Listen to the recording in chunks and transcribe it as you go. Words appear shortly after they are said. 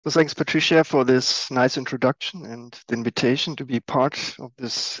So thanks, Patricia, for this nice introduction and the invitation to be part of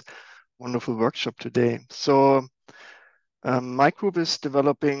this wonderful workshop today. My group is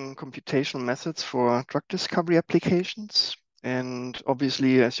developing computational methods for drug discovery applications. And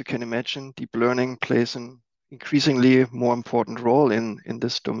obviously, as you can imagine, deep learning plays an increasingly more important role in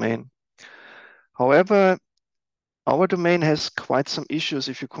this domain. However, our domain has quite some issues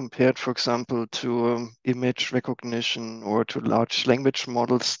if you compare it, for example, to image recognition or to large language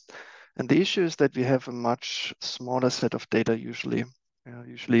models. And the issue is that we have a much smaller set of data usually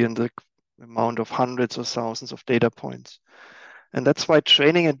in the amount of hundreds or thousands of data points. And that's why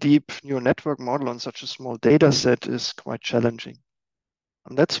training a deep neural network model on such a small data set is quite challenging.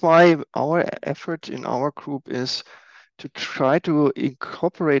 And that's why our effort in our group is to try to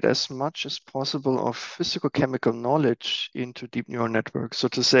incorporate as much as possible of physical-chemical knowledge into deep neural networks. So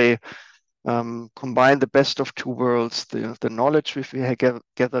to say, combine the best of two worlds, the knowledge we have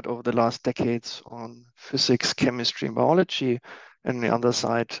gathered over the last decades on physics, chemistry, and biology, and on the other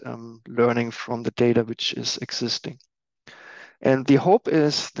side, learning from the data which is existing. And the hope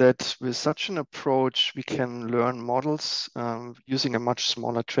is that with such an approach, we can learn models using a much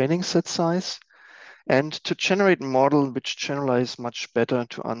smaller training set size and to generate a model which generalize much better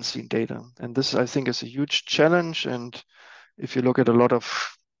to unseen data. And this, I think, is a huge challenge. And if you look at a lot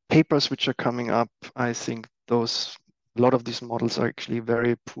of papers which are coming up, I think a lot of these models are actually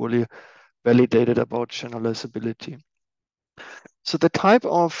very poorly validated about generalizability. So the type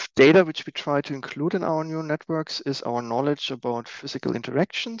of data which we try to include in our neural networks is our knowledge about physical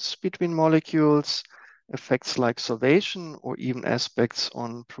interactions between molecules, effects like solvation, or even aspects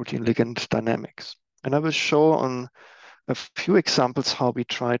on protein-ligand dynamics. And I will show on a few examples how we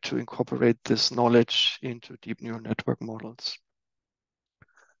try to incorporate this knowledge into deep neural network models.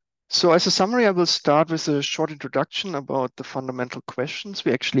 So as a summary, I will start with a short introduction about the fundamental questions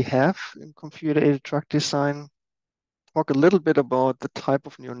we actually have in computer-aided drug design, talk a little bit about the type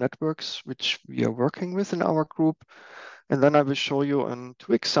of neural networks which we are working with in our group, and then I will show you in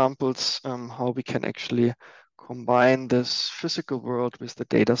two examples how we can actually combine this physical world with the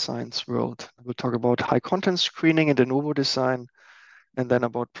data science world. We'll talk about high content screening and de novo design, and then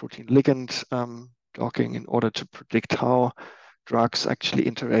about protein ligand docking in order to predict how drugs actually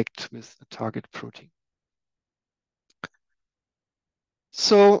interact with the target protein.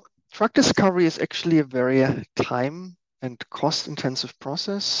 So drug discovery is actually a very time and cost-intensive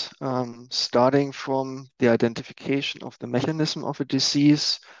process, starting from the identification of the mechanism of a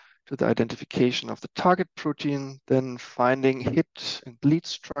disease to the identification of the target protein, then finding hit and lead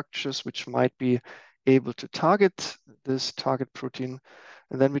structures which might be able to target this target protein.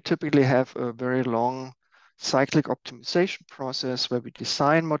 And then we typically have a very long cyclic optimization process where we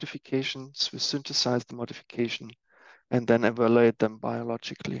design modifications, we synthesize the modification, and then evaluate them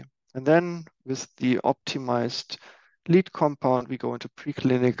biologically. And then with the optimized lead compound, we go into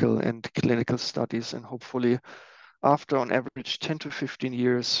preclinical and clinical studies, and hopefully after on average 10 to 15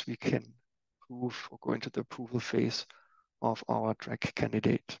 years, we can prove or go into the approval phase of our drug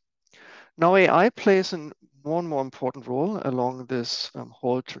candidate. Now AI plays a more and more important role along this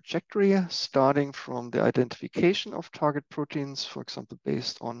whole trajectory, starting from the identification of target proteins, for example,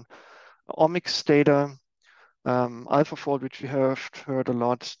 based on omics data, AlphaFold, which we have heard a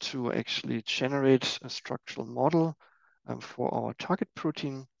lot to actually generate a structural model for our target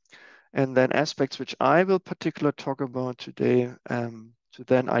protein. And then aspects which I will particularly talk about today to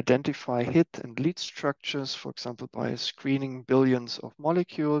then identify hit and lead structures, for example, by screening billions of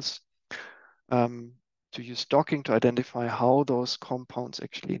molecules, to use docking to identify how those compounds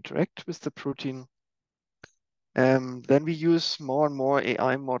actually interact with the protein. Then we use more and more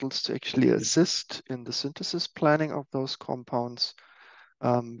AI models to actually assist in the synthesis planning of those compounds.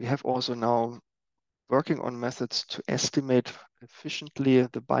 We have also now working on methods to estimate efficiently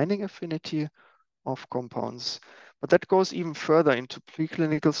the binding affinity of compounds. But that goes even further into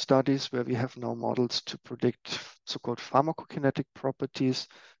preclinical studies where we have now models to predict so-called pharmacokinetic properties,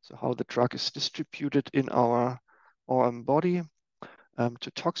 so how the drug is distributed in our body,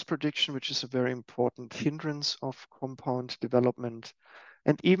 to tox prediction, which is a very important hindrance of compound development,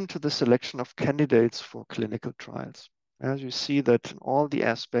 and even to the selection of candidates for clinical trials. As you see that in all the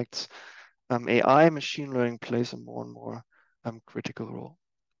aspects, AI machine learning plays a more and more critical role.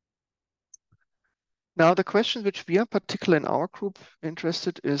 Now, the question which we are particularly in our group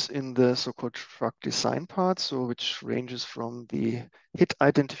interested is in the so-called drug design part, so which ranges from the hit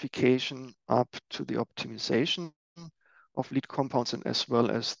identification up to the optimization of lead compounds and as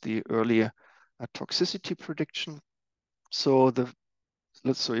well as the early toxicity prediction. So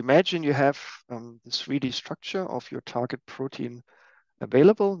imagine you have the 3D structure of your target protein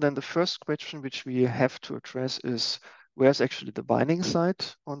available, then the first question which we have to address is where's actually the binding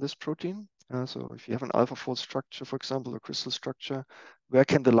site on this protein? So if you have an alpha-fold structure, for example, a crystal structure, where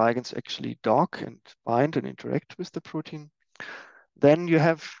can the ligands actually dock and bind and interact with the protein? Then you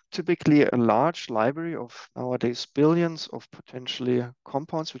have typically a large library of nowadays billions of potentially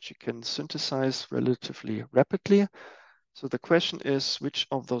compounds which you can synthesize relatively rapidly. So the question is which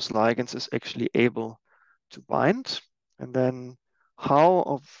of those ligands is actually able to bind, and then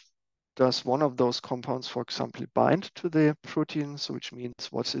does one of those compounds, for example, bind to the protein? So which means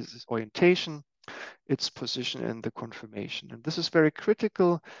what is its orientation, its position, and the conformation. And this is very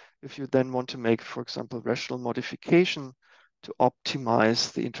critical if you then want to make, for example, rational modification to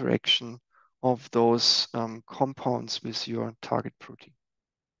optimize the interaction of those compounds with your target protein.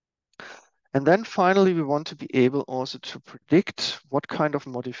 And then finally, we want to be able also to predict what kind of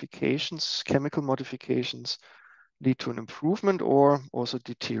modifications, chemical modifications, lead to an improvement or also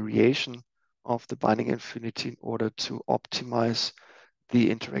deterioration of the binding affinity in order to optimize the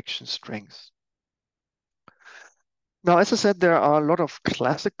interaction strength. Now, as I said, there are a lot of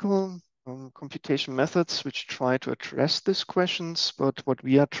classical computation methods which try to address these questions, but what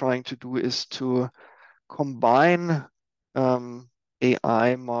we are trying to do is to combine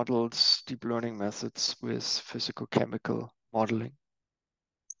AI models, deep learning methods with physical-chemical modeling.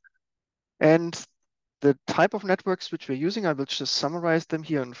 And the type of networks which we're using, I will just summarize them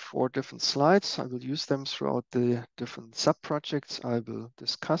here in 4 different slides. I will use them throughout the different sub-projects I will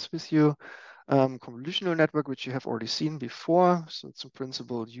discuss with you. Convolutional network, which you have already seen before. So it's in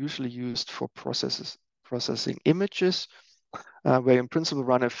principle usually used for processing images, where you in principle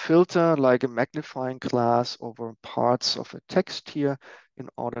run a filter like a magnifying glass over parts of a text here in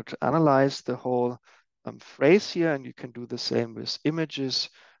order to analyze the whole phrase here. And you can do the same with images,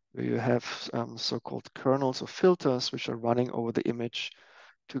 where you have so-called kernels or filters which are running over the image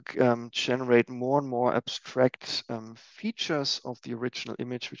to generate more and more abstract features of the original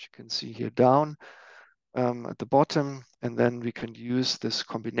image, which you can see here down at the bottom. And then we can use this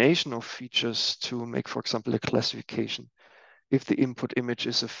combination of features to make, for example, a classification if the input image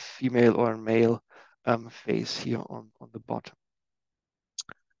is a female or a male face here on the bottom.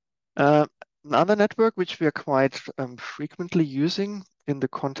 Another network which we are quite frequently using in the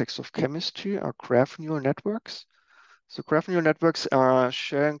context of chemistry are graph neural networks. So graph neural networks are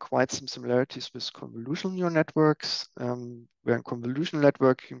sharing quite some similarities with convolutional neural networks, where in convolutional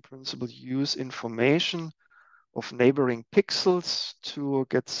network, you in principle use information of neighboring pixels to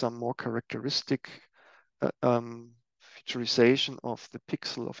get some more characteristic featurization of the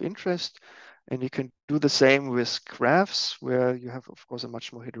pixel of interest. And you can do the same with graphs, where you have, of course, a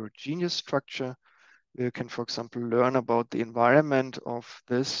much more heterogeneous structure. You can, for example, learn about the environment of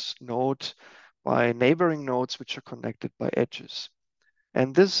this node by neighboring nodes which are connected by edges.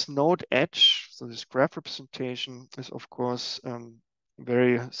 And this node edge, so this graph representation, is of course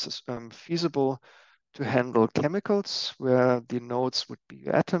very feasible to handle chemicals, where the nodes would be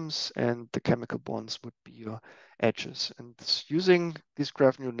your atoms and the chemical bonds would be your edges. And using these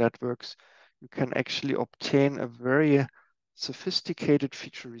graph neural networks, you can actually obtain a very sophisticated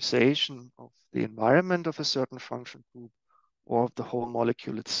featurization of the environment of a certain function group or of the whole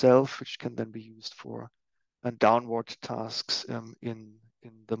molecule itself, which can then be used for downward tasks in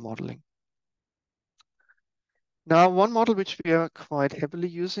the modeling. Now, one model which we are quite heavily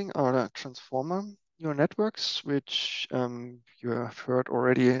using are transformer neural networks, which you have heard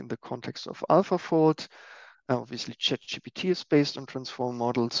already in the context of AlphaFold. Obviously, ChatGPT is based on transformer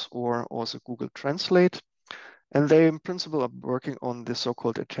models, or also Google Translate. And they, in principle, are working on the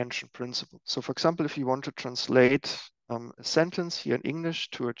so-called attention principle. So, for example, if you want to translate a sentence here in English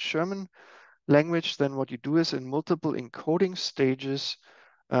to a German language, then what you do is in multiple encoding stages,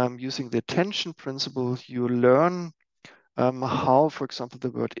 using the attention principle, you learn how, for example,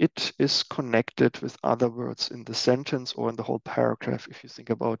 the word "it" is connected with other words in the sentence or in the whole paragraph, if you think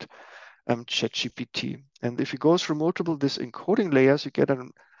about ChatGPT. And if you go through multiple these encoding layers, you get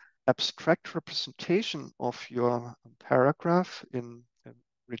an abstract representation of your paragraph in a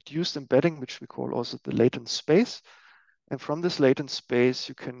reduced embedding, which we call also the latent space. And from this latent space,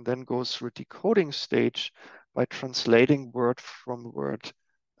 you can then go through a decoding stage by translating word from word,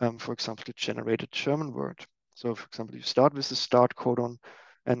 for example, to generate a German word. So, for example, you start with the start codon,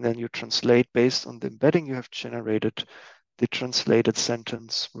 and then you translate based on the embedding you have generated the translated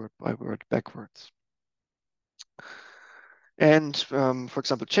sentence word by word backwards. And for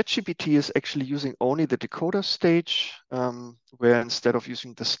example, ChatGPT is actually using only the decoder stage, where instead of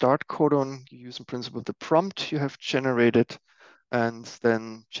using the start codon, you use in principle the prompt you have generated, and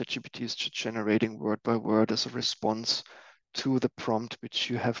then ChatGPT is just generating word by word as a response to the prompt which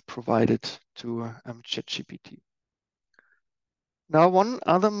you have provided to ChatGPT. Now, one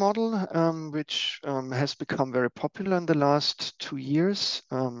other model which has become very popular in the last 2 years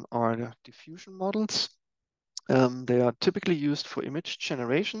are the diffusion models. They are typically used for image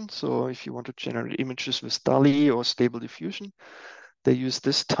generation. So if you want to generate images with DALL-E or Stable Diffusion, they use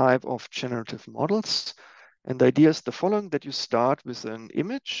this type of generative models. And the idea is the following, that you start with an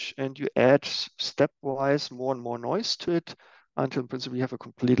image and you add stepwise more and more noise to it until in principle you have a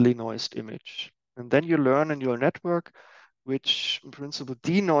completely noised image. And then you learn a neural network which in principle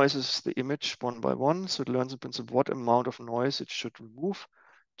denoises the image one by one. So it learns in principle what amount of noise it should remove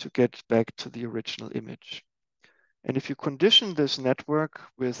to get back to the original image. And if you condition this network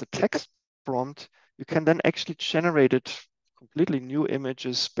with a text prompt, you can then actually generate it completely new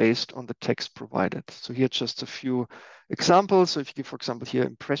images based on the text provided. So here just a few examples. So if you give, for example, here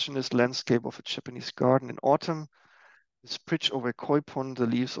impressionist landscape of a Japanese garden in autumn, this bridge over a koi pond, the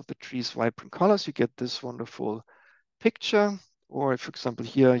leaves of the trees, vibrant colors, you get this wonderful picture. Or for example,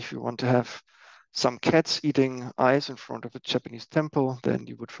 here, if you want to have some cats eating ice in front of a Japanese temple, then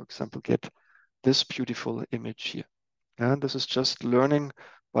you would, for example, get this beautiful image here. And this is just learning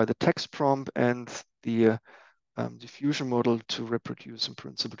by the text prompt and the diffusion model to reproduce in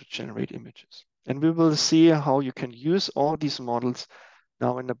principle to generate images. And we will see how you can use all these models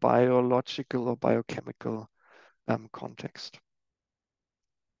now in a biological or biochemical context.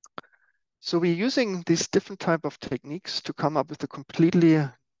 So we're using these different type of techniques to come up with a completely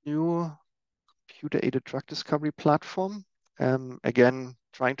new computer-aided drug discovery platform. Again,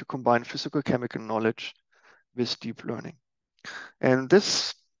 trying to combine physical chemical knowledge with deep learning. And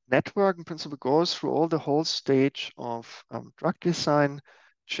this network in principle goes through all the whole stage of drug design,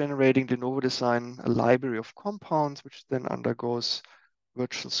 generating de novo design, a library of compounds, which then undergoes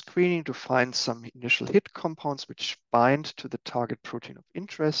virtual screening to find some initial hit compounds which bind to the target protein of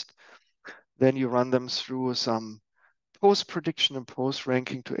interest. Then you run them through some post-prediction and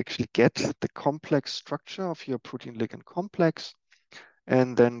post-ranking to actually get the complex structure of your protein-ligand complex.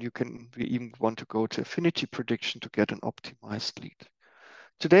 And then we even want to go to affinity prediction to get an optimized lead.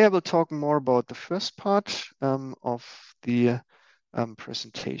 Today I will talk more about the first part of the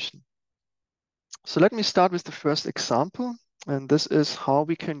presentation. So let me start with the first example. And this is how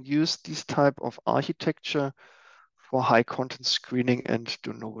we can use this type of architecture for high content screening and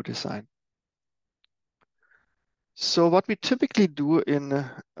de novo design. So what we typically do in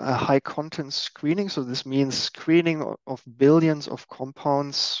a high content screening, so this means screening of billions of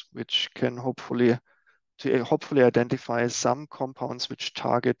compounds, which can hopefully identify some compounds which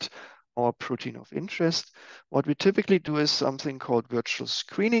target our protein of interest. What we typically do is something called virtual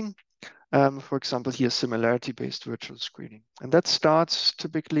screening. For example, here similarity-based virtual screening. And that starts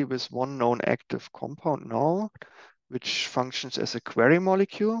typically with one known active compound now, which functions as a query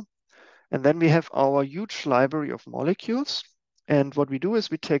molecule. And then we have our huge library of molecules. And what we do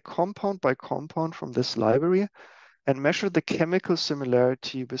is we take compound by compound from this library and measure the chemical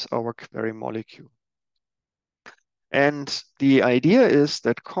similarity with our query molecule. And the idea is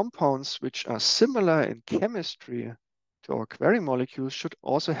that compounds which are similar in chemistry to our query molecules should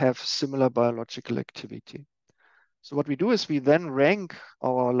also have similar biological activity. So what we do is we then rank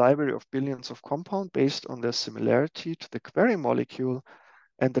our library of billions of compounds based on their similarity to the query molecule.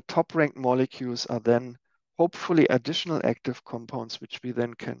 And the top ranked molecules are then hopefully additional active compounds, which we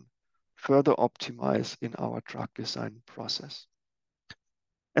then can further optimize in our drug design process.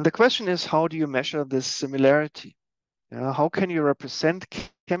 And the question is, how do you measure this similarity? How can you represent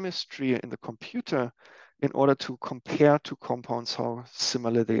chemistry in the computer in order to compare two compounds, how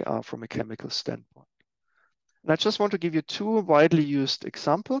similar they are from a chemical standpoint? And I just want to give you two widely used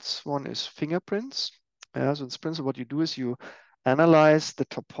examples. One is fingerprints. So in principle, what you do is you analyze the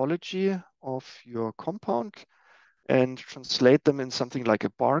topology of your compound and translate them in something like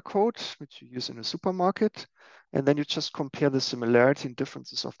a barcode, which you use in a supermarket. And then you just compare the similarity and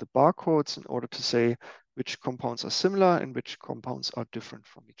differences of the barcodes in order to say which compounds are similar and which compounds are different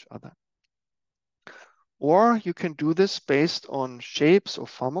from each other. Or you can do this based on shapes or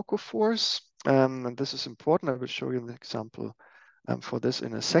pharmacophores. And this is important. I will show you an example for this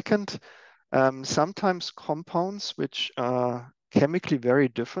in a second. Sometimes compounds which are chemically very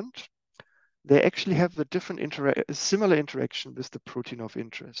different, they actually have a similar interaction with the protein of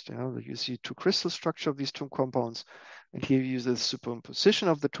interest. You see two crystal structure of these two compounds, and here you use the superimposition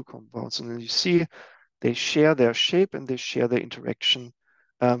of the two compounds, and then you see they share their shape and they share their interaction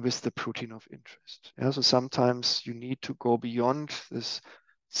with the protein of interest. So sometimes you need to go beyond this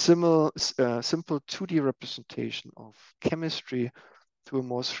simple 2D representation of chemistry to a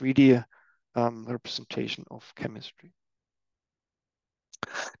more 3D representation of chemistry.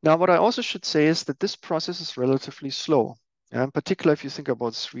 Now, what I also should say is that this process is relatively slow. In particular, if you think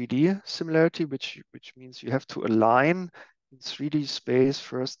about 3D similarity, which means you have to align in 3D space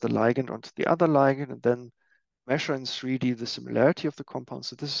first the ligand onto the other ligand and then measure in 3D the similarity of the compounds.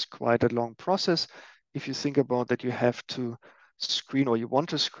 So this is quite a long process. If you think about that, you have to screen or you want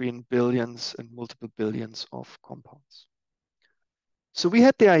to screen billions and multiple billions of compounds. So we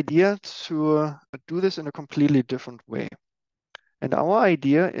had the idea to do this in a completely different way. And our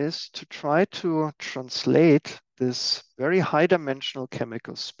idea is to try to translate this very high dimensional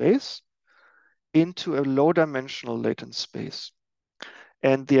chemical space into a low dimensional latent space.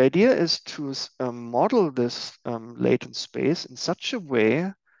 And the idea is to model this latent space in such a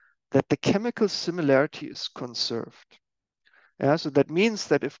way that the chemical similarity is conserved. Yeah, so that means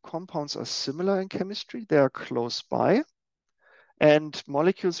that if compounds are similar in chemistry, they are close by, and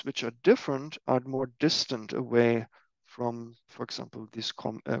molecules which are different are more distant away from, for example, these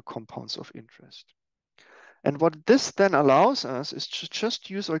compounds of interest. And what this then allows us is to just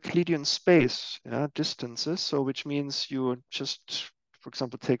use Euclidean space, distances. So which means you just, for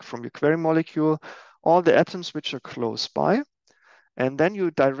example, take from your query molecule all the atoms which are close by, and then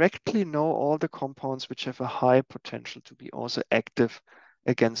you directly know all the compounds which have a high potential to be also active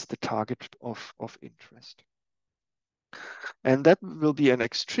against the target of interest. And that will be an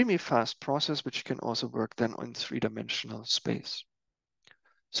extremely fast process, which can also work then on three-dimensional space.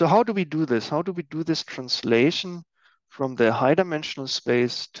 So how do we do this? How do we do this translation from the high-dimensional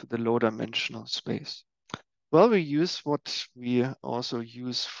space to the low-dimensional space? Well, we use what we also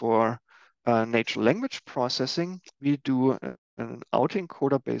use for natural language processing. We do an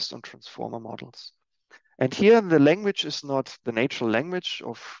autoencoder based on transformer models. And here the language is not the natural language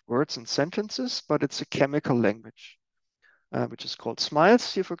of words and sentences, but it's a chemical language. Which is called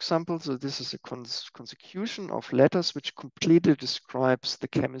SMILES here, for example. So this is a consecution of letters which completely describes the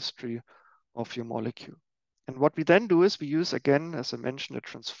chemistry of your molecule. And what we then do is we use, again, as I mentioned, a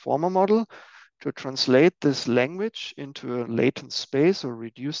transformer model to translate this language into a latent space or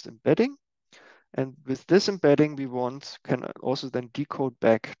reduced embedding. And with this embedding, we can also then decode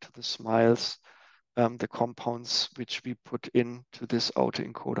back to the SMILES the compounds which we put into this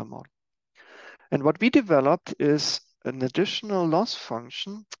autoencoder model. And what we developed is an additional loss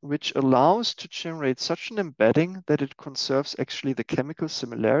function which allows to generate such an embedding that it conserves actually the chemical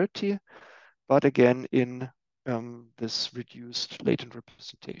similarity, but again in this reduced latent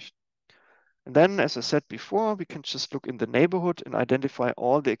representation. And then, as I said before, we can just look in the neighborhood and identify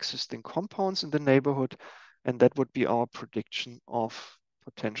all the existing compounds in the neighborhood, and that would be our prediction of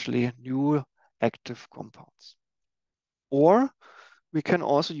potentially new active compounds. Or we can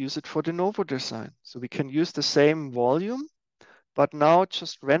also use it for de novo design. So we can use the same volume, but now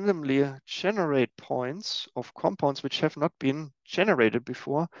just randomly generate points of compounds which have not been generated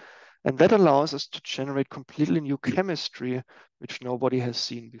before. And that allows us to generate completely new chemistry, which nobody has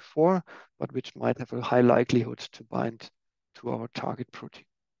seen before, but which might have a high likelihood to bind to our target protein.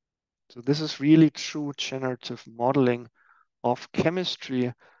 So this is really true generative modeling of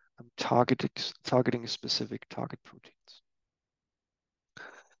chemistry targeting specific target proteins.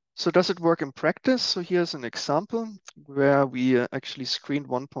 So does it work in practice? So here's an example where we actually screened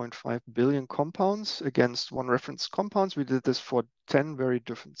 1.5 billion compounds against one reference compounds. We did this for 10 very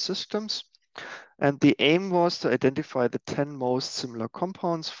different systems. And the aim was to identify the 10 most similar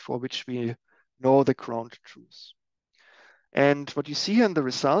compounds for which we know the ground truth. And what you see here in the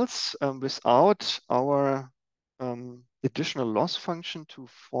results, without our additional loss function to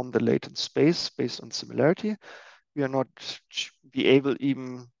form the latent space based on similarity, we are not be able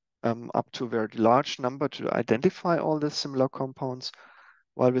even up to a very large number to identify all the similar compounds,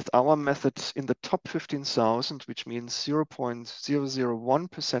 while with our method in the top 15,000, which means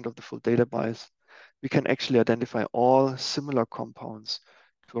 0.001% of the full database, we can actually identify all similar compounds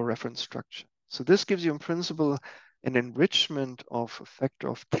to a reference structure. So this gives you in principle an enrichment of a factor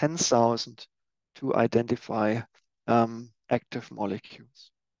of 10,000 to identify active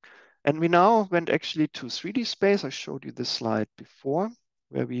molecules. And we now went actually to 3D space. I showed you this slide before,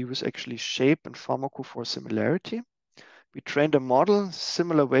 where we use actually shape and pharmacophore similarity. We trained a model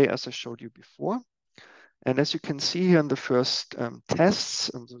similar way as I showed you before. And as you can see here in the first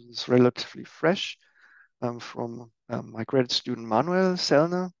tests, this is relatively fresh from my graduate student Manuel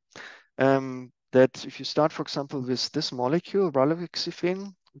Sellner, that if you start, for example, with this molecule,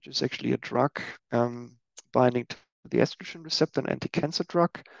 raloxifene, which is actually a drug binding to the estrogen receptor, an anti-cancer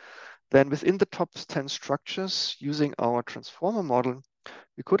drug, then within the top 10 structures, using our transformer model,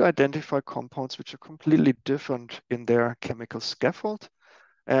 we could identify compounds which are completely different in their chemical scaffold.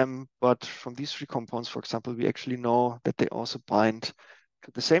 But from these three compounds, for example, we actually know that they also bind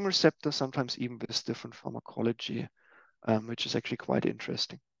to the same receptor, sometimes even with different pharmacology, which is actually quite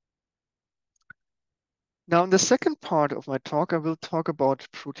interesting. Now, in the second part of my talk, I will talk about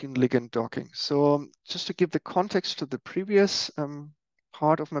protein-ligand docking. So just to give the context to the previous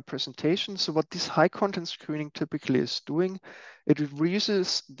part of my presentation, so what this high-content screening typically is doing, it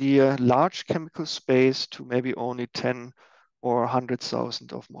reduces the large chemical space to maybe only 10 or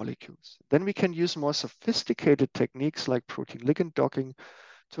 100,000 of molecules. Then we can use more sophisticated techniques like protein-ligand docking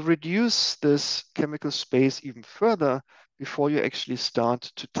to reduce this chemical space even further before you actually start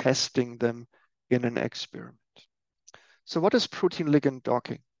to testing them in an experiment. So what is protein-ligand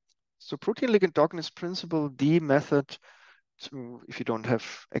docking? So protein-ligand docking is principle the method to, if you don't have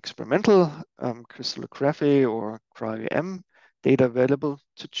experimental crystallography or cryo-EM data available,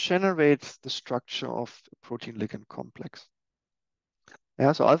 to generate the structure of a protein-ligand complex.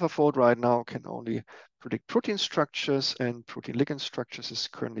 Yeah, so AlphaFold right now can only predict protein structures, and protein-ligand structures is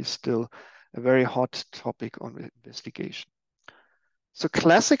currently still a very hot topic on investigation. So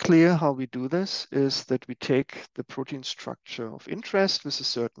classically, how we do this is that we take the protein structure of interest with a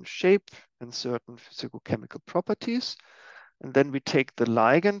certain shape and certain physicochemical properties, and then we take the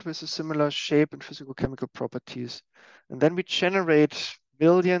ligand with a similar shape and physicochemical properties, and then we generate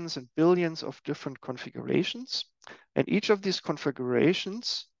millions and billions of different configurations. And each of these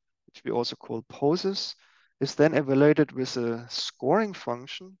configurations, which we also call poses, is then evaluated with a scoring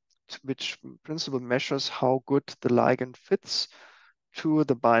function, which in principle measures how good the ligand fits to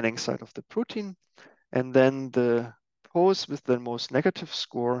the binding site of the protein. And then the pose with the most negative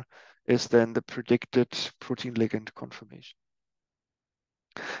score is then the predicted protein ligand conformation.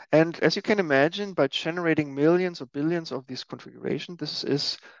 And as you can imagine, by generating millions or billions of these configurations, this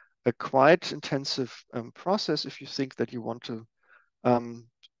is a quite intensive process if you think that you want to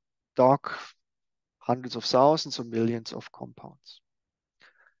dock hundreds of thousands or millions of compounds.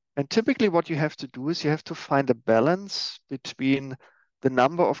 And typically what you have to do is you have to find a balance between the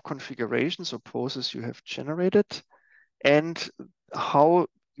number of configurations or poses you have generated and how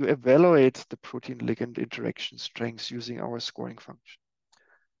you evaluate the protein ligand interaction strengths using our scoring function.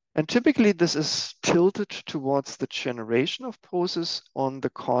 And typically this is tilted towards the generation of poses on the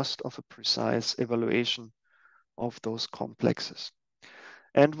cost of a precise evaluation of those complexes.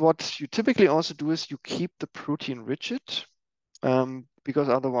 And what you typically also do is you keep the protein rigid, because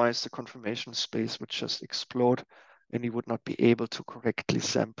otherwise the conformation space would just explode and you would not be able to correctly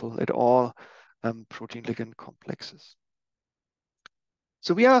sample at all protein ligand complexes.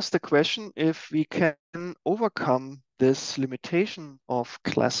 So we asked the question if we can overcome this limitation of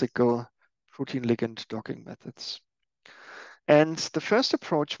classical protein ligand docking methods. And the first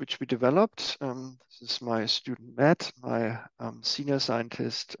approach which we developed, this is my student Matt, my senior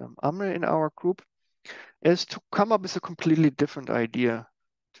scientist Amre in our group, is to come up with a completely different idea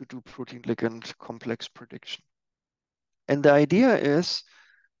to do protein ligand complex prediction. And the idea is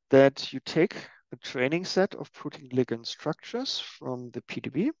that you take a training set of protein ligand structures from the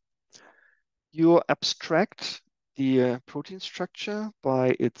PDB, you abstract the protein structure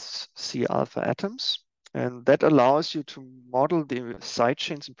by its C-alpha atoms, and that allows you to model the side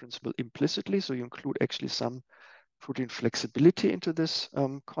chains in principle implicitly, so you include actually some protein flexibility into this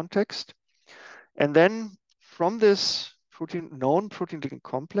context. And then from this known protein ligand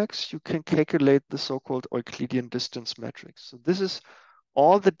complex, you can calculate the so-called Euclidean distance matrix. So this is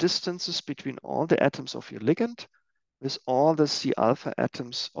all the distances between all the atoms of your ligand with all the C-alpha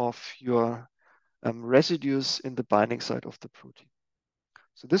atoms of your residues in the binding site of the protein.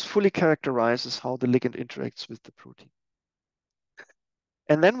 So this fully characterizes how the ligand interacts with the protein.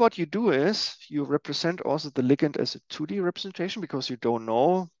 And then what you do is you represent also the ligand as a 2D representation because you don't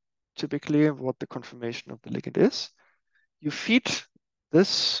know typically what the conformation of the ligand is. You feed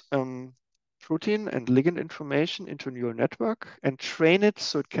this protein and ligand information into a neural network and train it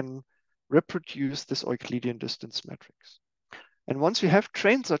so it can reproduce this Euclidean distance matrix. And once you have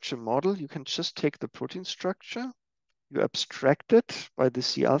trained such a model, you can just take the protein structure, you abstract it by the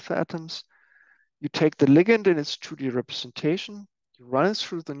C-alpha atoms, you take the ligand in its 2D representation, you run it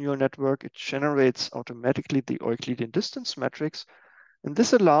through the neural network, it generates automatically the Euclidean distance matrix, and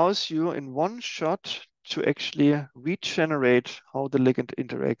this allows you in one shot to actually regenerate how the ligand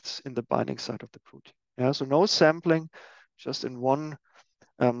interacts in the binding site of the protein. Yeah, so no sampling, just in one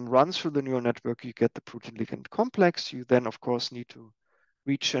run through the neural network, you get the protein ligand complex. You then, of course, need to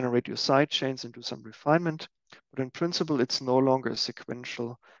regenerate your side chains and do some refinement. But in principle, it's no longer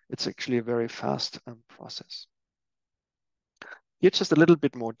sequential. It's actually a very fast process. Here's just a little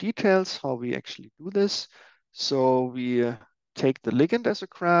bit more details how we actually do this. So we take the ligand as a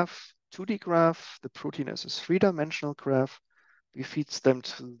graph, 2D graph, the protein as a 3-dimensional graph. we feed them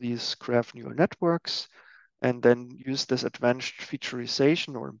to these graph neural networks and then use this advanced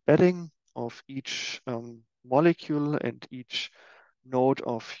featurization or embedding of each molecule and each node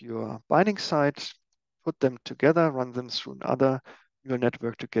of your binding site, put them together, run them through another neural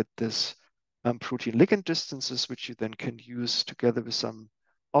network to get this protein ligand distances, which you then can use together with some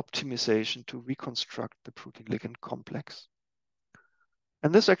optimization to reconstruct the protein ligand complex.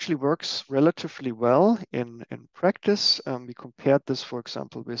 And this actually works relatively well in practice. We compared this, for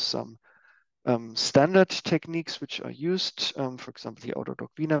example, with some standard techniques which are used, for example, the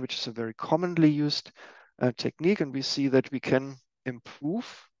autodocvina, which is a very commonly used technique. And we see that we can improve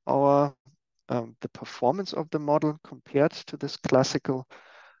our the performance of the model compared to this classical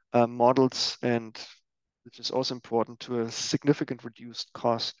models, and which is also important, to a significant reduced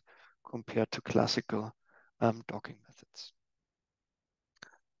cost compared to classical docking methods.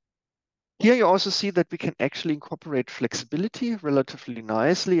 Here you also see that we can actually incorporate flexibility relatively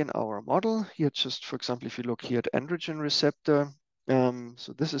nicely in our model. Here, just for example, if you look here at androgen receptor,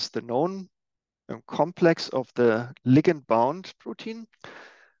 so this is the known complex of the ligand-bound protein.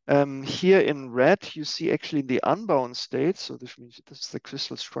 Here in red, you see actually the unbound state. So this means this is the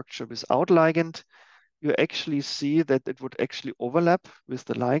crystal structure without ligand. You actually see that it would actually overlap with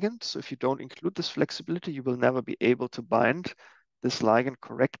the ligand. So if you don't include this flexibility, you will never be able to bind this ligand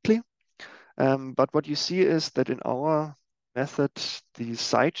correctly. But what you see is that in our method, the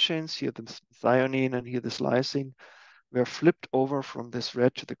side chains here, the methionine and here this lysine, were flipped over from this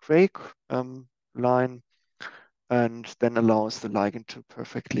red to the gray line, and then allows the ligand to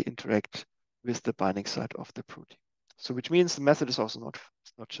perfectly interact with the binding site of the protein. So which means the method is also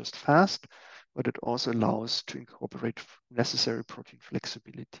not just fast, but it also allows to incorporate necessary protein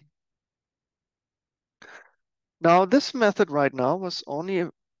flexibility. Now, this method right now was only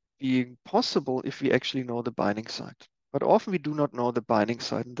being possible if we actually know the binding site. But often we do not know the binding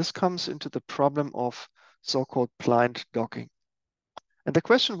site, and this comes into the problem of so-called blind docking. And the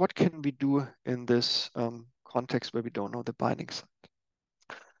question, what can we do in this context where we don't know the binding site?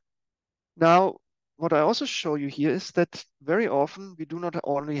 Now, what I also show you here is that very often we do not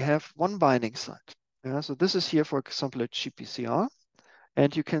only have one binding site. So this is here, for example, a GPCR.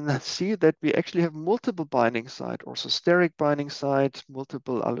 And you can see that we actually have multiple binding sites, also steric binding sites,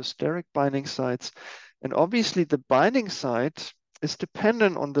 multiple allosteric binding sites. And obviously the binding site is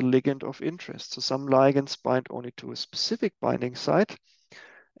dependent on the ligand of interest. So some ligands bind only to a specific binding site.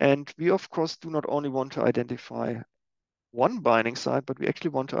 And we, of course, do not only want to identify one binding site, but we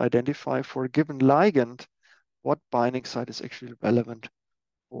actually want to identify for a given ligand what binding site is actually relevant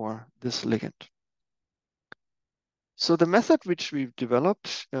for this ligand. So the method which we've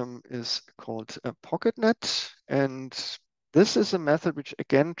developed is called a PocketNet, and this is a method which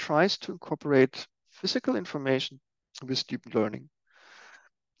again tries to incorporate physical information with deep learning.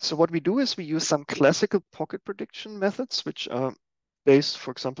 So what we do is we use some classical pocket prediction methods, which are based,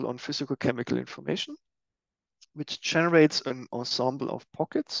 for example, on physical-chemical information, which generates an ensemble of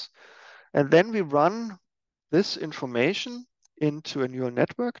pockets. And then we run this information into a neural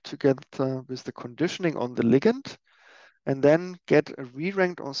network together with the conditioning on the ligand, and then get a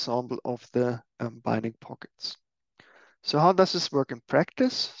re-ranked ensemble of the binding pockets. So how does this work in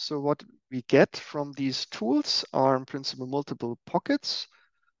practice? So what we get from these tools are in principle multiple pockets.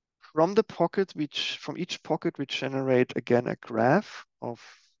 From each pocket, we generate again a graph of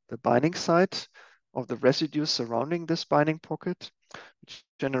the binding site of the residues surrounding this binding pocket, which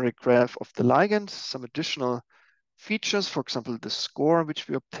generate graph of the ligand, some additional features, for example, the score which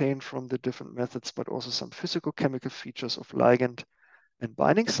we obtain from the different methods, but also some physical chemical features of ligand and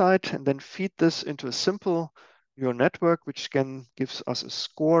binding site, and then feed this into a simple neural network, which gives us a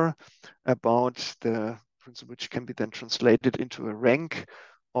score about the principle, which can be then translated into a rank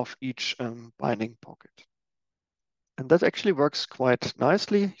of each binding pocket. And that actually works quite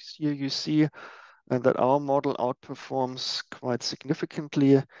nicely. Here you see that our model outperforms quite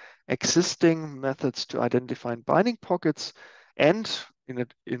significantly existing methods to identify binding pockets. And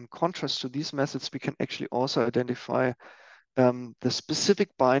in contrast to these methods, we can actually also identify the specific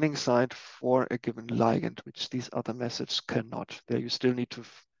binding site for a given ligand, which these other methods cannot. There you still need to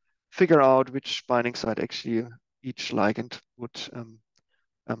figure out which binding site actually each ligand would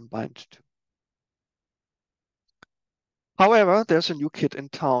bind to. However, there's a new kid in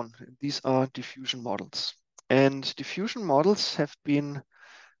town. These are diffusion models. And diffusion models have been,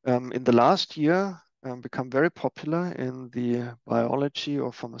 in the last year, become very popular in the biology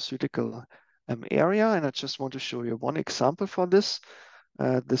or pharmaceutical area. And I just want to show you one example for this.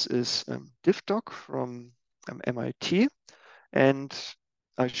 This is DiffDock from MIT. And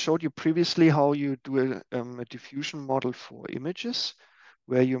I showed you previously how you do a diffusion model for images,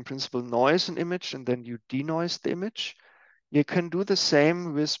 where you in principle noise an image and then you denoise the image. You can do the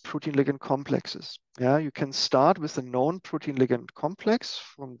same with protein-ligand complexes. Yeah, you can start with a known protein-ligand complex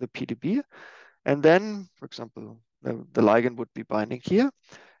from the PDB, and then, for example, the ligand would be binding here,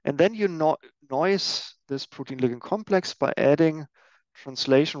 and then you noise this protein-ligand complex by adding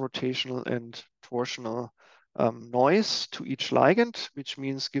translation, rotational, and torsional noise to each ligand, which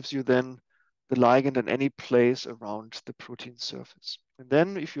means gives you then the ligand in any place around the protein surface. And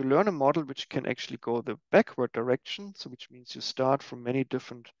then if you learn a model which can actually go the backward direction, so which means you start from many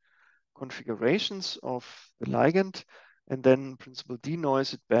different configurations of the ligand, and then in principle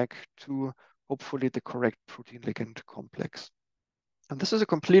denoise it back to hopefully the correct protein-ligand complex. And this is a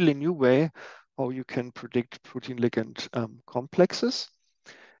completely new way how you can predict protein-ligand complexes.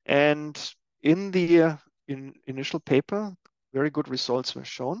 And in the initial paper, very good results were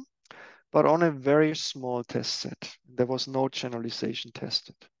shown, but on a very small test set. There was no generalization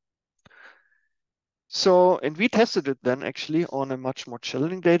tested. So, and we tested it then actually on a much more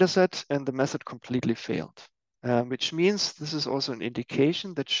challenging data set, and the method completely failed. Which means this is also an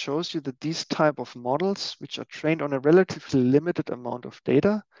indication that shows you that these type of models, which are trained on a relatively limited amount of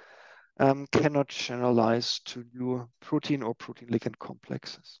data, cannot generalize to new protein or protein ligand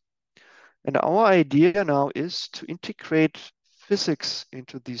complexes. And our idea now is to integrate physics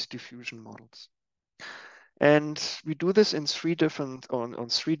into these diffusion models. And we do this in on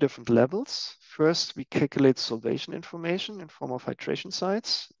three different levels. First, we calculate solvation information in form of hydration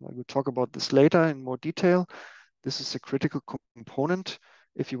sites. I will talk about this later in more detail. This is a critical component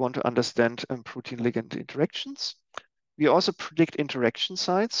if you want to understand protein-ligand interactions. We also predict interaction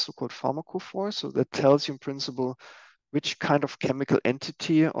sites, so-called pharmacophores, so that tells you in principle which kind of chemical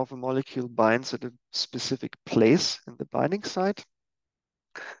entity of a molecule binds at a specific place in the binding site.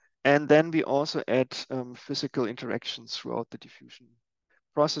 And then we also add physical interactions throughout the diffusion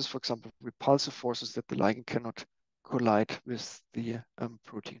process, for example, repulsive forces that the ligand cannot collide with the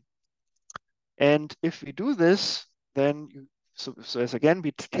protein. And if we do this, then so as again,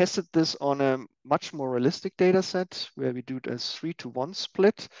 we tested this on a much more realistic data set where we do a 3-to-1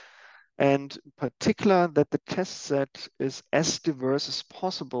 split. And in particular, that the test set is as diverse as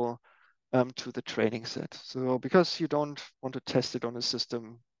possible to the training set. So because you don't want to test it on a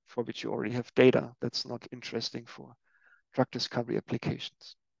system for which you already have data, that's not interesting for drug discovery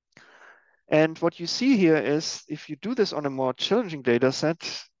applications. And what you see here is if you do this on a more challenging data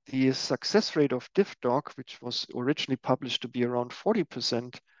set, the success rate of DiffDoc, which was originally published to be around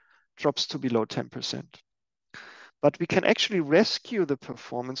 40%, drops to below 10%. But we can actually rescue the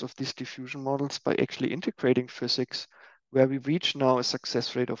performance of these diffusion models by actually integrating physics, where we reach now a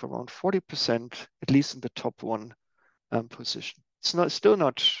success rate of around 40%, at least in the top one position. It's still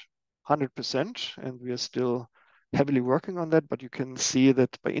not 100%, and we are still heavily working on that, but you can see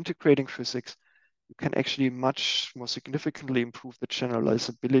that by integrating physics, you can actually much more significantly improve the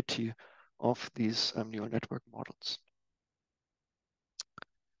generalizability of these neural network models.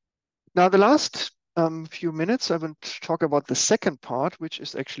 Now, the last few minutes, I will talk about the second part, which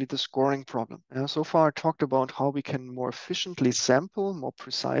is actually the scoring problem. So far, I talked about how we can more efficiently sample, more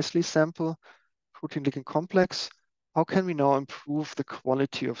precisely sample protein-ligand complex. How can we now improve the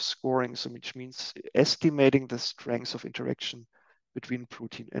quality of scoring, so which means estimating the strengths of interaction between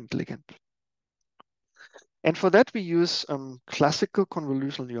protein and ligand? And for that, we use classical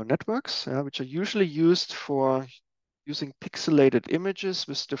convolutional neural networks, which are usually used for using pixelated images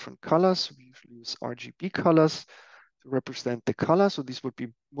with different colors. We usually use RGB colors to represent the color. So these would be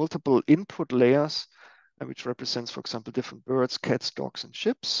multiple input layers, which represents, for example, different birds, cats, dogs, and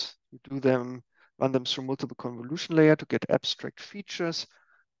ships. You run them through multiple convolution layer to get abstract features,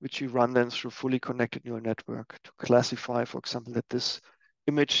 which you run then through fully connected neural network to classify, for example, that this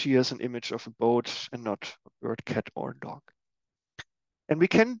image here is an image of a boat and not a bird, cat, or dog. And we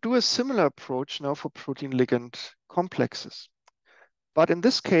can do a similar approach now for protein-ligand complexes. But in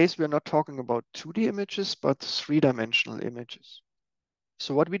this case, we are not talking about 2D images, but 3-dimensional images.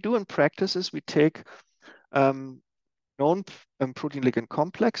 So what we do in practice is we take known protein-ligand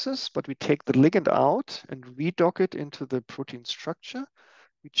complexes, but we take the ligand out and redock it into the protein structure.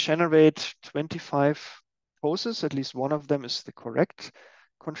 We generate 25 poses, at least one of them is the correct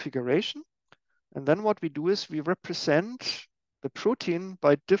configuration. And then what we do is we represent the protein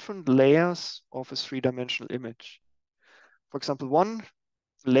by different layers of a 3-dimensional image. For example, one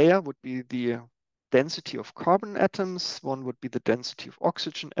layer would be the density of carbon atoms, one would be the density of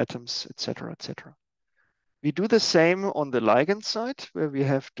oxygen atoms, etc., etc. We do the same on the ligand side, where we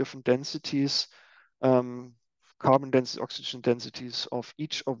have different densities, carbon density, oxygen densities of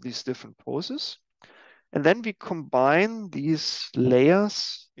each of these different poses. And then we combine these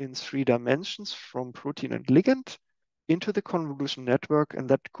layers in 3 dimensions from protein and ligand into the convolution network, and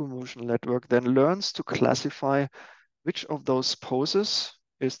that convolution network then learns to classify which of those poses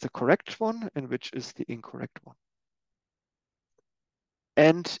is the correct one and which is the incorrect one.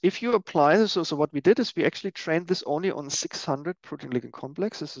 And if you apply this, so what we did is we actually trained this only on 600 protein-ligand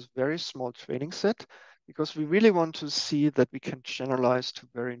complexes. This is a very small training set because we really want to see that we can generalize to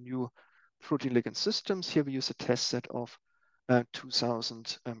very new protein-ligand systems. Here we use a test set of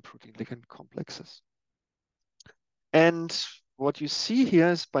 2000 protein-ligand complexes. And what you see here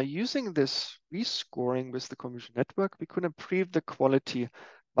is by using this rescoring with the convolution network, we could improve the quality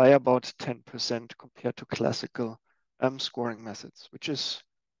by about 10% compared to classical scoring methods, which is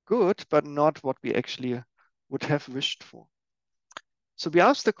good, but not what we actually would have wished for. So we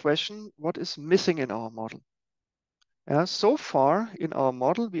asked the question, what is missing in our model? So far in our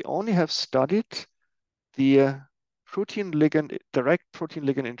model, we only have studied the direct protein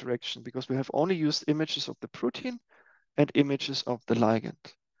ligand interaction because we have only used images of the protein and images of the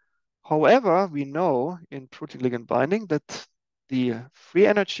ligand. However, we know in protein ligand binding that the free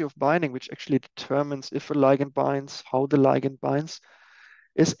energy of binding, which actually determines if a ligand binds, how the ligand binds,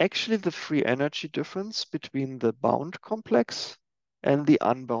 is actually the free energy difference between the bound complex and the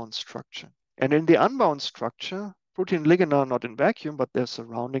unbound structure. And in the unbound structure, protein ligand are not in vacuum, but they're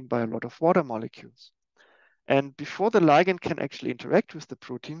surrounded by a lot of water molecules. And before the ligand can actually interact with the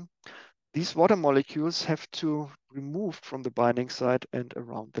protein, these water molecules have to remove from the binding site and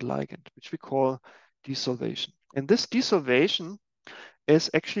around the ligand, which we call desolvation. And this desolvation is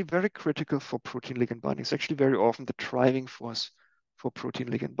actually very critical for protein ligand binding. It's actually very often the driving force for protein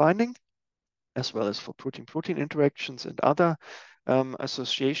ligand binding, as well as for protein-protein interactions and other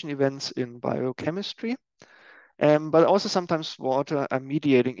association events in biochemistry. But also sometimes water are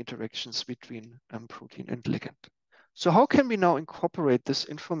mediating interactions between protein and ligand. So how can we now incorporate this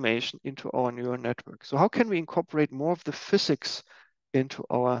information into our neural network? So how can we incorporate more of the physics into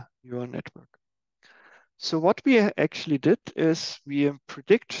our neural network? So what we actually did is we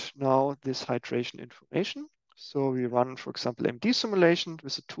predict now this hydration information. So we run, for example, MD simulation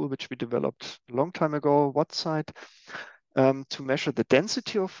with a tool which we developed a long time ago, WattSight, to measure the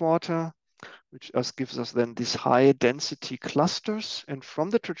density of water, which gives us then these high density clusters. And from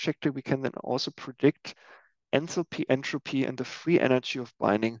the trajectory, we can then also predict enthalpy, entropy, and the free energy of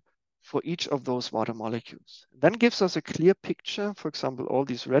binding for each of those water molecules. And then gives us a clear picture. For example, all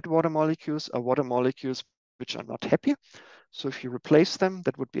these red water molecules are water molecules which are not happy. So if you replace them,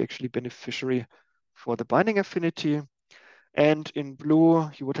 that would be actually beneficiary for the binding affinity. And in blue,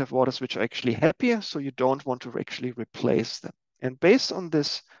 you would have waters which are actually happy, so you don't want to actually replace them. And based on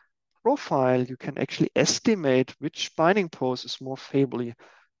this profile, you can actually estimate which binding pose is more favorably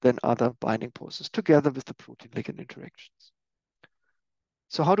than other binding poses together with the protein ligand interactions.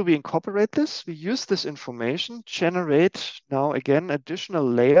 So how do we incorporate this? We use this information, generate now again additional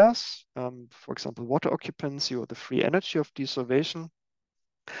layers, for example, water occupancy or the free energy of desolvation,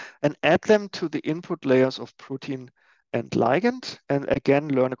 and add them to the input layers of protein and ligand, and again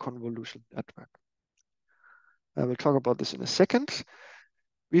learn a convolution network. I will talk about this in a second.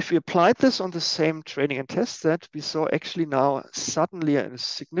 If we applied this on the same training and test set, we saw actually now suddenly a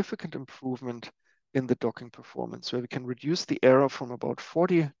significant improvement in the docking performance, where we can reduce the error from about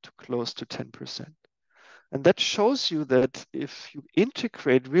 40 to close to 10%. And that shows you that if you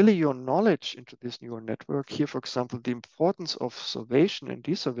integrate really your knowledge into this neural network, here, for example, the importance of solvation and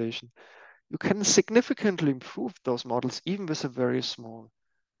desolvation, you can significantly improve those models even with a very small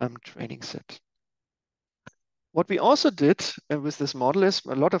training set. What we also did with this model is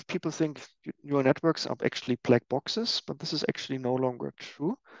a lot of people think neural networks are actually black boxes, but this is actually no longer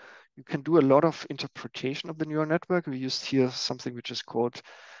true. You can do a lot of interpretation of the neural network. We used here something which is called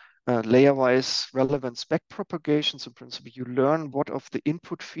layer-wise relevance backpropagation. So in principle, you learn what of the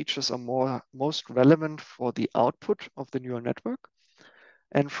input features are most relevant for the output of the neural network.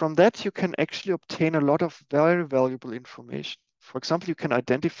 And from that, you can actually obtain a lot of very valuable information. For example, you can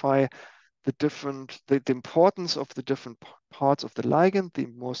identify the importance of the different parts of the ligand, the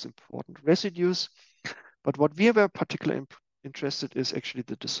most important residues. But what we were particularly interested is actually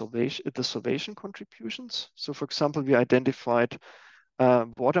the desolvation contributions. So for example, we identified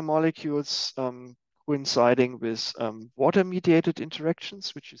water molecules coinciding with water-mediated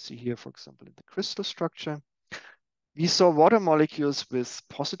interactions, which you see here, for example, in the crystal structure. We saw water molecules with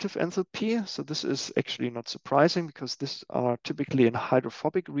positive enthalpy. So this is actually not surprising because these are typically in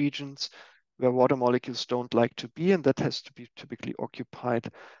hydrophobic regions where water molecules don't like to be, and that has to be typically occupied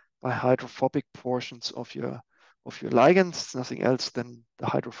by hydrophobic portions of your of your ligands, nothing else than the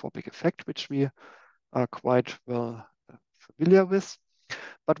hydrophobic effect, which we are quite well familiar with.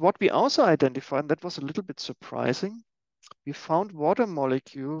 But what we also identified, and that was a little bit surprising, we found water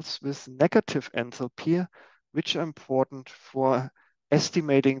molecules with negative enthalpy, which are important for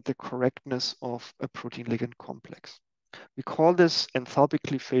estimating the correctness of a protein-ligand complex. We call this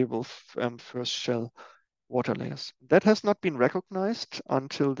enthalpically favorable first shell water layers. That has not been recognized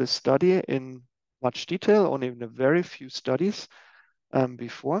until this study in much detail, only in a very few studies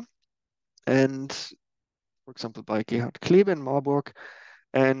before. And for example, by Gerhard Klebe in Marburg.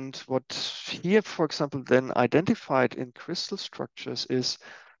 And what here, for example, then identified in crystal structures is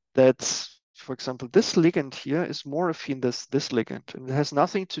that, for example, this ligand here is more affine than this ligand. And it has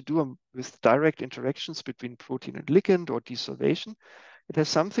nothing to do with direct interactions between protein and ligand or desolvation. It has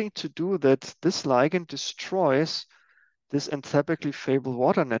something to do that this ligand destroys this enthalpically favorable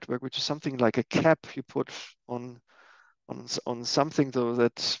water network, which is something like a cap you put on something so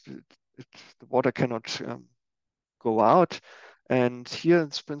that the water cannot go out. And here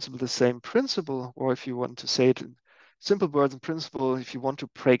it's principle the same principle, or if you want to say it in simple words, in principle, if you want to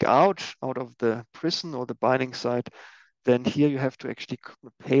break out of the prison or the binding site, then here you have to actually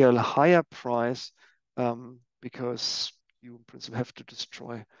pay a higher price because you in principle have to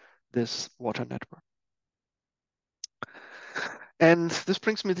destroy this water network. And this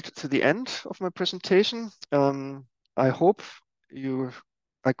brings me to the end of my presentation. I hope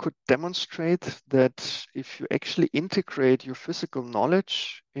I could demonstrate that if you actually integrate your physical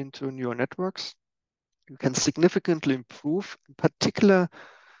knowledge into neural networks, you can significantly improve, in particular,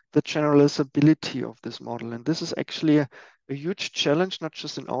 the generalizability of this model. And this is actually a huge challenge, not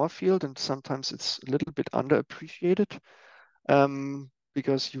just in our field, and sometimes it's a little bit underappreciated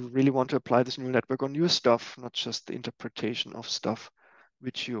because you really want to apply this neural network on new stuff, not just the interpretation of stuff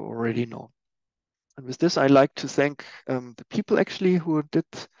which you already know. And with this, I'd like to thank the people actually who did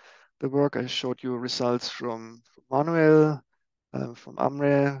the work. I showed you results from Manuel, from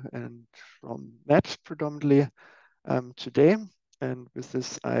Amre, and from Matt predominantly today. And with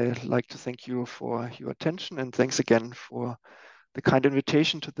this, I'd like to thank you for your attention, and thanks again for the kind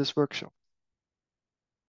invitation to this workshop.